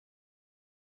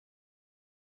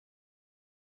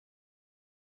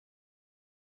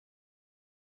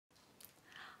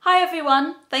Hi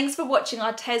everyone, thanks for watching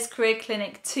our TES Career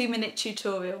Clinic 2-minute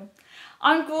tutorial.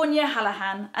 I'm Grainne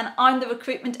Hallahan and I'm the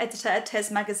recruitment editor at TES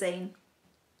magazine.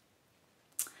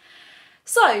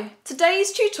 So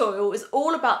today's tutorial is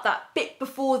all about that bit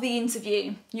before the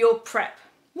interview, your prep.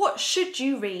 What should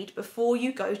you read before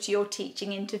you go to your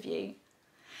teaching interview?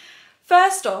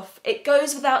 First off, it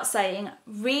goes without saying,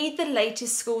 read the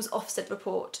latest school's Ofsted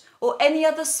report or any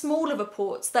other smaller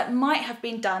reports that might have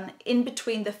been done in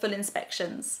between the full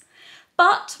inspections.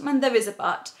 But, and there is a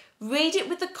but, read it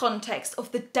with the context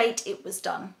of the date it was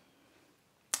done.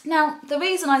 Now, the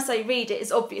reason I say read it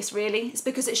is obvious really, it's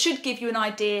because it should give you an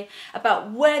idea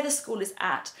about where the school is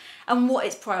at and what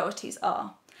its priorities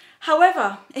are.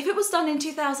 However, if it was done in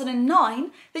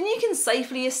 2009, then you can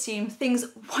safely assume things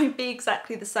won't be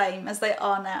exactly the same as they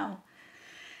are now.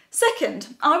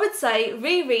 Second, I would say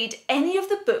reread any of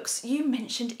the books you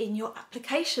mentioned in your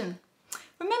application.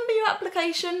 Remember your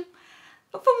application?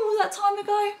 But from all that time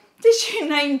ago, did you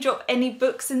name drop any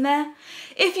books in there?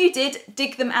 If you did,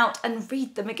 dig them out and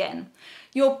read them again.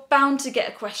 You're bound to get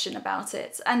a question about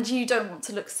it, and you don't want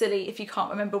to look silly if you can't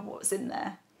remember what's in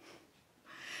there.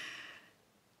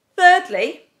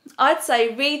 Thirdly, I'd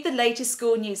say read the latest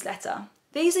school newsletter.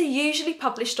 These are usually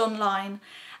published online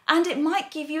and it might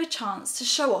give you a chance to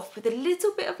show off with a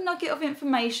little bit of nugget of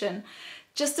information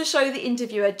just to show the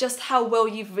interviewer just how well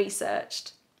you've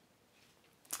researched.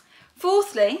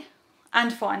 Fourthly,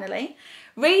 and finally,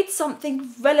 read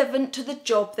something relevant to the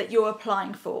job that you're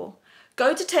applying for.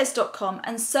 Go to tes.com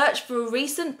and search for a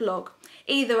recent blog,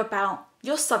 either about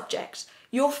your subject,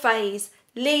 your phase,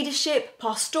 leadership,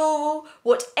 pastoral,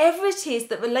 whatever it is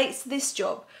that relates to this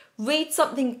job. Read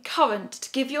something current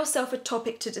to give yourself a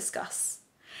topic to discuss.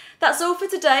 That's all for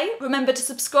today. Remember to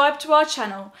subscribe to our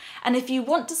channel, and if you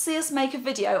want to see us make a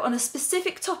video on a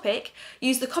specific topic,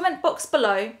 use the comment box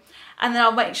below and then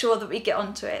I'll make sure that we get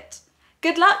onto it.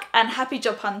 Good luck and happy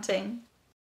job hunting!